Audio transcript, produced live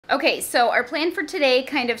Okay, so our plan for today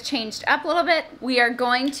kind of changed up a little bit. We are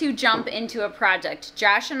going to jump into a project.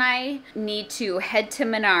 Josh and I need to head to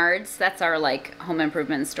Menards, that's our like home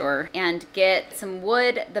improvement store, and get some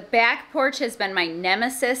wood. The back porch has been my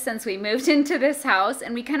nemesis since we moved into this house,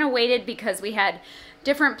 and we kind of waited because we had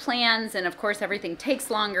different plans, and of course everything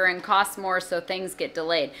takes longer and costs more, so things get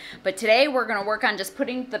delayed. But today we're gonna work on just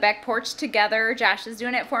putting the back porch together. Josh is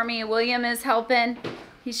doing it for me. William is helping.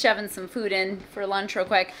 He's shoving some food in for lunch real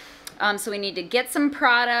quick. So we need to get some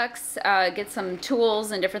products, get some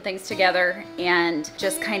tools and different things together, and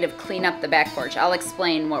just kind of clean up the back porch. I'll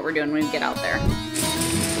explain what we're doing when we get out there.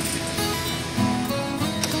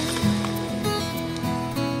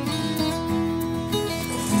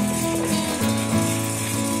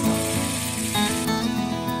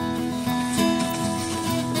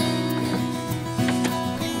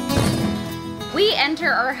 We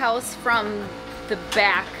enter our house from the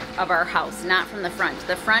back of our house, not from the front.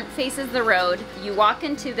 The front faces the road. You walk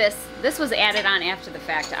into this. This was added on after the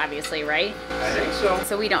fact, obviously, right? I think so.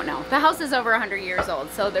 So we don't know. The house is over 100 years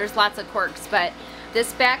old, so there's lots of quirks, but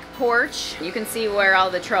this back porch, you can see where all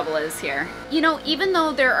the trouble is here. You know, even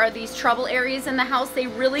though there are these trouble areas in the house, they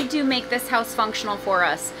really do make this house functional for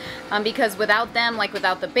us, because without them, like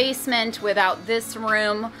without the basement, without this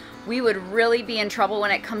room, we would really be in trouble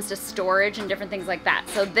when it comes to storage and different things like that.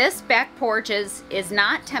 So this back porch is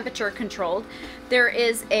not temperature controlled. There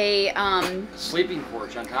is a sleeping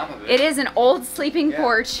porch on top of it. It is an old sleeping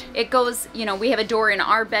porch. It goes, you know, we have a door in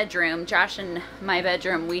our bedroom. Josh and my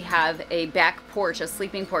bedroom, we have a back porch, a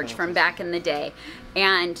sleeping porch from back in the day.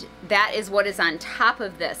 And that is what is on top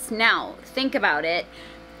of this. Now, think about it.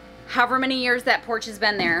 However many years that porch has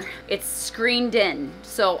been there, it's screened in.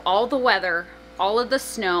 So all the weather, all of the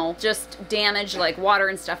snow, just damage like water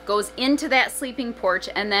and stuff, goes into that sleeping porch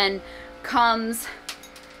and then comes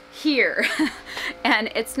here.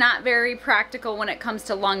 And it's not very practical when it comes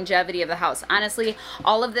to longevity of the house. Honestly,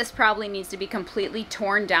 all of this probably needs to be completely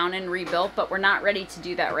torn down and rebuilt, but we're not ready to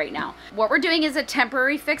do that right now. What we're doing is a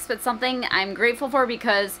temporary fix, but something I'm grateful for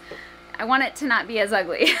because I want it to not be as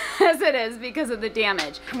ugly as it is because of the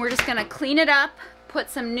damage. We're just gonna clean it up, put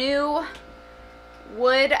some new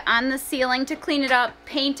wood on the ceiling to clean it up,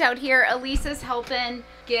 paint out here. Elise is helping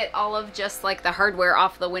get all of just like the hardware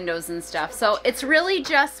off the windows and stuff. So it's really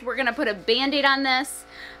just, we're gonna put a band-aid on this,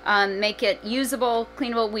 make it usable,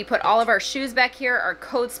 cleanable. We put all of our shoes back here, our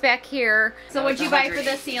coats back here. So what'd you buy for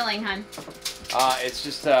the ceiling, hon? It's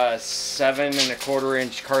just a 7 1/4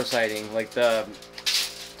 inch car siding, like the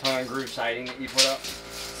tongue and groove siding that you put up.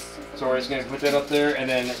 So we're just gonna put that up there, and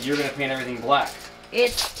then you're gonna paint everything black.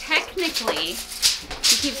 It's technically,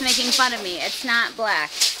 he keeps making fun of me, it's not black,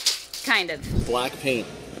 kind of. Black paint.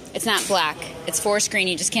 It's not black, it's forest green,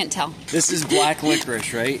 you just can't tell. This is black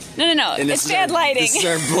licorice, right? No, it's bad lighting. This is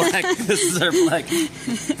our black, this is our black.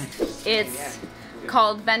 It's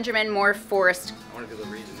called Benjamin Moore Forest,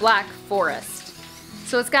 Black Forest.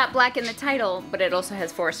 So it's got black in the title, but it also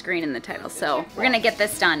has forest green in the title. So we're gonna get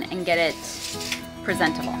this done and get it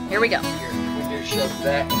presentable. Here we go. Here, we just shove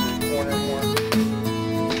that in the corner more.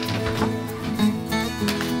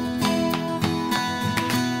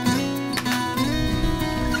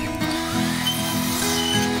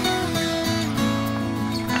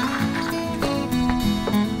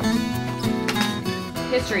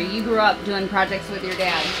 History, you grew up doing projects with your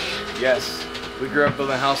dad. Yes, we grew up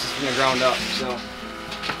building houses from the ground up, so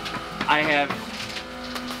I have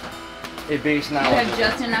a base knowledge. You have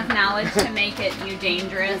just enough knowledge to make it you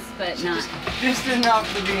dangerous, but not. Just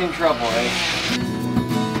enough to be in trouble, eh?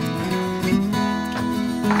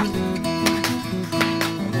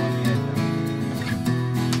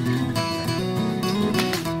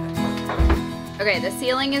 Okay, the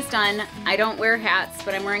ceiling is done. I don't wear hats,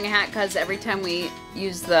 but I'm wearing a hat because every time we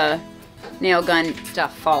use the nail gun,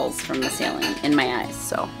 stuff falls from the ceiling in my eyes.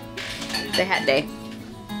 So it's a hat day.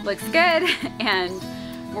 Looks good, and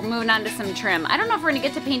we're moving on to some trim. I don't know if we're gonna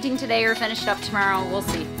get to painting today or finish it up tomorrow. We'll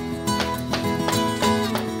see.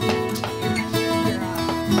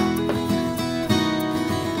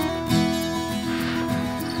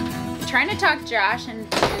 I'm trying to talk Josh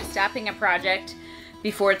into stopping a project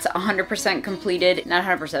before it's 100% completed, not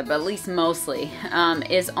 100%, but at least mostly,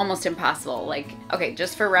 is almost impossible. Like, okay,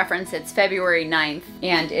 just for reference, it's February 9th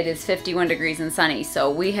and it is 51 degrees and sunny. So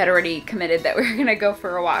we had already committed that we were gonna go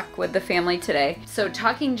for a walk with the family today. So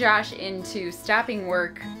talking Josh into stopping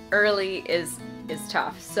work early is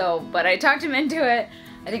tough. So, but I talked him into it.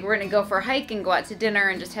 I think we're gonna go for a hike and go out to dinner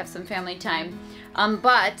and just have some family time.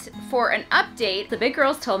 But for an update, the big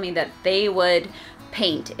girls told me that they would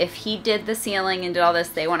paint. If he did the ceiling and did all this,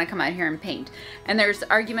 they want to come out here and paint. And there's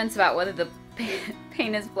arguments about whether the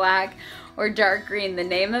paint is black or dark green. The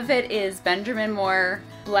name of it is Benjamin Moore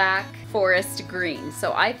Black Forest Green.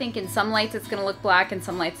 So I think in some lights it's gonna look black, and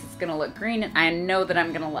some lights it's gonna look green, and I know that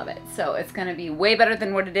I'm gonna love it. So it's gonna be way better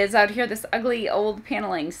than what it is out here, this ugly old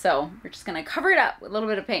paneling. So we're just gonna cover it up with a little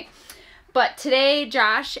bit of paint. But today,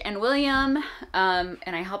 Josh and William, and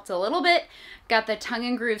I helped a little bit, got the tongue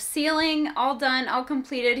and groove ceiling all done, all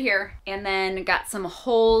completed here. And then got some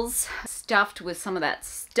holes stuffed with some of that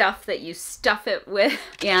stuff that you stuff it with,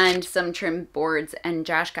 and some trim boards, and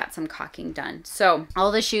Josh got some caulking done. So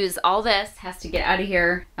all the shoes, all this has to get out of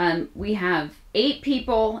here. We have 8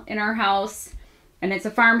 people in our house, and it's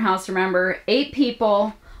a farmhouse, remember, 8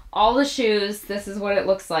 people. All the shoes, this is what it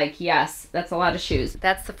looks like. Yes, that's a lot of shoes.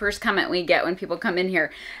 That's the first comment we get when people come in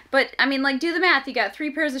here. But I mean, like, do the math. You got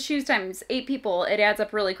 3 pairs of shoes times 8 people. It adds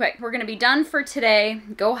up really quick. We're gonna be done for today.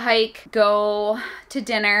 Go hike, go to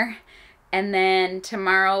dinner, and then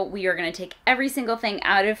tomorrow we are gonna take every single thing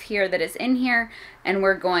out of here that is in here, and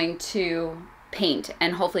we're going to paint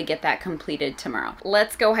and hopefully get that completed tomorrow.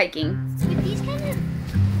 Let's go hiking. With these kind of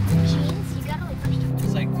jeans, you gotta like push.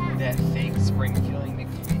 It's like that fake spring feeling.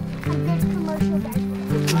 Commercial basketball.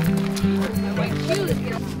 White shoes.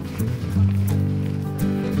 Yes.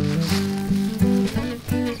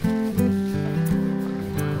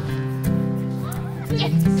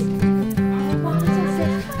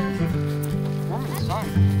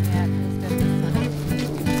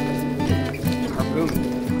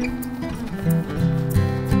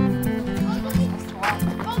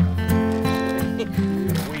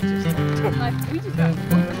 We just got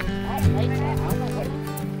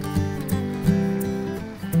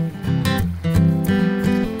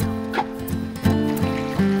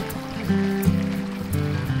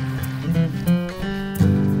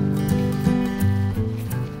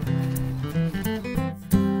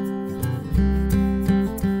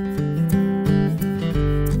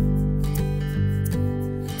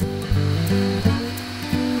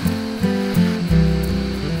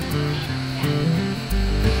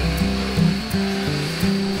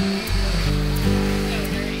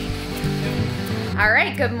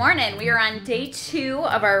Good morning. We are on day 2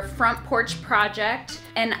 of our front porch project.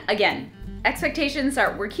 And again, expectations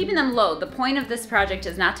are, we're keeping them low. The point of this project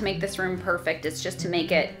is not to make this room perfect. It's just to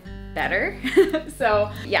make it better.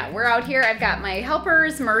 So yeah, we're out here. I've got my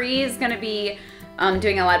helpers. Marie is gonna be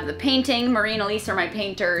doing a lot of the painting. Marie and Elise are my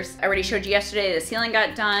painters. I already showed you yesterday the ceiling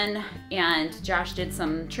got done, and Josh did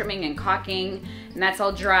some trimming and caulking, and that's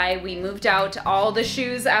all dry. We moved out all the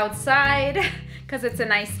shoes outside because it's a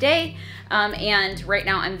nice day. And right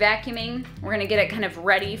now I'm vacuuming. We're gonna get it kind of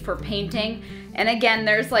ready for painting. And again,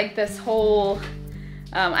 there's like this whole,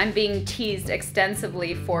 I'm being teased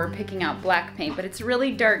extensively for picking out black paint, but it's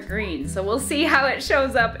really dark green. So we'll see how it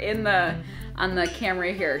shows up in on the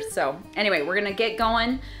camera here. So anyway, we're gonna get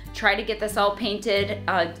going, try to get this all painted,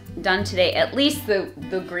 done today. At least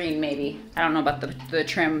the green maybe. I don't know about the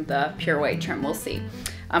trim, the pure white trim, we'll see.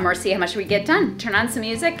 Or see how much we get done. Turn on some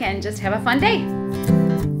music and just have a fun day.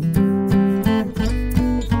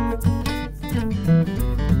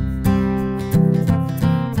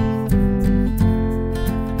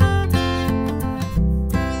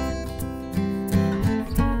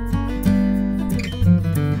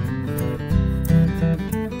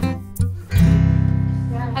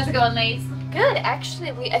 How's it going, ladies? Good,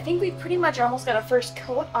 actually, I think we pretty much almost got a first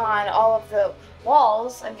coat on all of the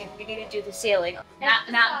walls. I mean, we need to do the ceiling.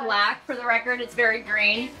 Not black, for the record. It's very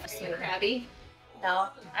green. So crabby. No,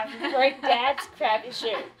 I'm like Dad's crabby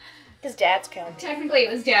shirt. Because Dad's crabby. Technically,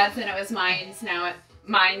 it was Dad's and it was mine's. Now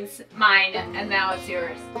mine's mine, and now it's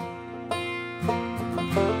yours.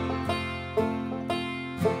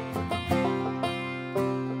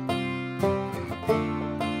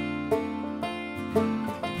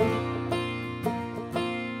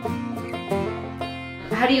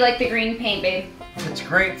 How do you like the green paint, babe? It's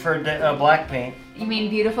great for black paint. You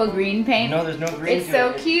mean beautiful green paint? No, there's no green. It's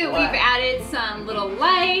so cute. We've added some little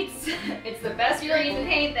lights. It's the best green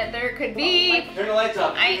paint that there could be. Turn the lights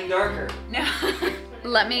off. It's even darker. No.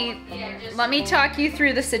 Let me talk you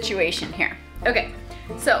through the situation here. Okay.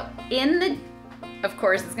 So of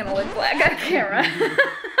course it's gonna look black on camera.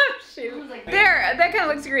 Shoot. There, that kind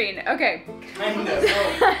of looks green. Okay. Kind of.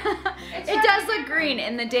 It does look green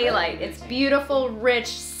in the daylight. It's beautiful, rich,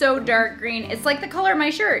 so dark green. It's like the color of my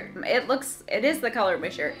shirt. It is the color of my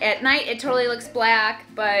shirt. At night, it totally looks black,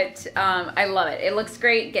 but I love it. It looks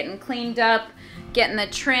great, getting cleaned up, getting the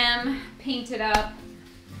trim painted up,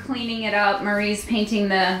 cleaning it up. Marie's painting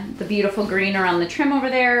the beautiful green around the trim over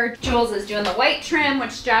there. Jules is doing the white trim,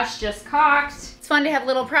 which Josh just caulked. It's fun to have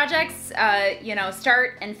little projects, you know,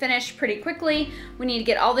 start and finish pretty quickly. We need to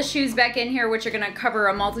get all the shoes back in here, which are gonna cover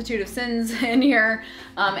a multitude of sins in here,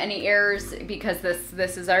 any errors, because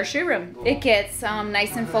this is our shoe room. It gets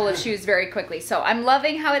nice and full of shoes very quickly. So I'm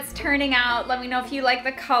loving how it's turning out. Let me know if you like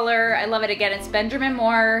the color. I love it. Again, it's Benjamin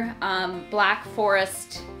Moore Black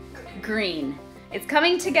Forest Green. It's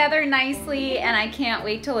coming together nicely, and I can't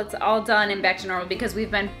wait till it's all done and back to normal, because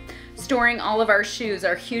we've been storing all of our shoes,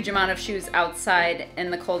 our huge amount of shoes, outside in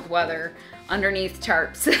the cold weather underneath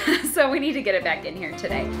tarps. So we need to get it back in here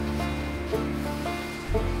today.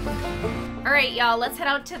 All right, y'all, let's head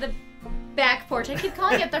out to the back porch. I keep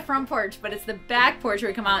calling it the front porch, but it's the back porch where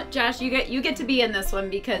we come out. Josh, you get to be in this one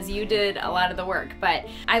because you did a lot of the work, but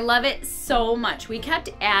I love it so much. We kept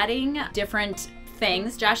adding different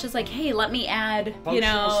things. Josh is like, hey, let me add, you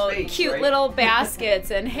know, space, cute right? little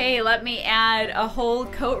baskets, and hey, let me add a whole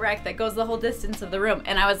coat rack that goes the whole distance of the room.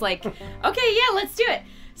 And I was like, okay, yeah, let's do it.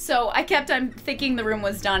 So I kept on thinking the room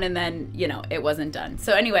was done, and then, you know, it wasn't done.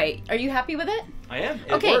 So anyway, are you happy with it? I am.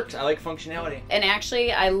 It worked. I like functionality. And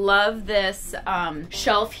actually, I love this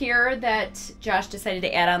shelf here that Josh decided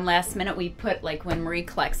to add on last minute. We put, like, when Marie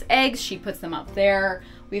collects eggs, she puts them up there.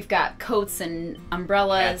 We've got coats and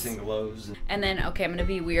umbrellas. Hats and gloves. And then, okay, I'm gonna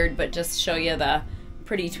be weird, but just show you the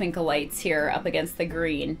pretty twinkle lights here up against the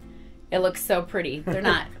green. It looks so pretty. They're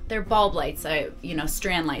not, they're bulb lights, you know,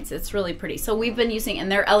 strand lights. It's really pretty. So we've been using, and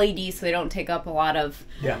they're LED, so they don't take up a lot of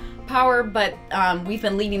power, but we've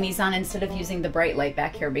been leaving these on instead of using the bright light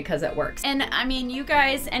back here because it works. And I mean, you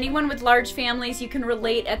guys, anyone with large families, you can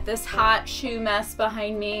relate at this hot shoe mess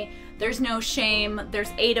behind me. There's no shame.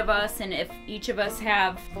 There's 8 of us, and if each of us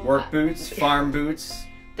have work boots, farm boots,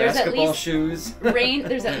 basketball shoes,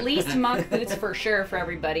 there's at least monk boots for sure for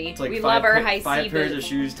everybody. Like we love our high five C pairs boots. of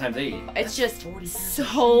shoes times 8. It's just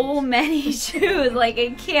so many shoes. Like,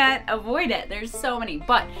 I can't avoid it. There's so many,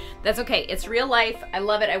 but that's okay. It's real life. I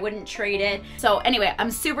love it. I wouldn't trade it. So anyway, I'm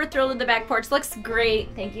super thrilled with the back porch. Looks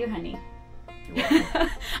great. Thank you, honey.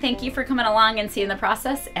 Thank you for coming along and seeing the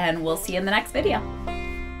process, and we'll see you in the next video.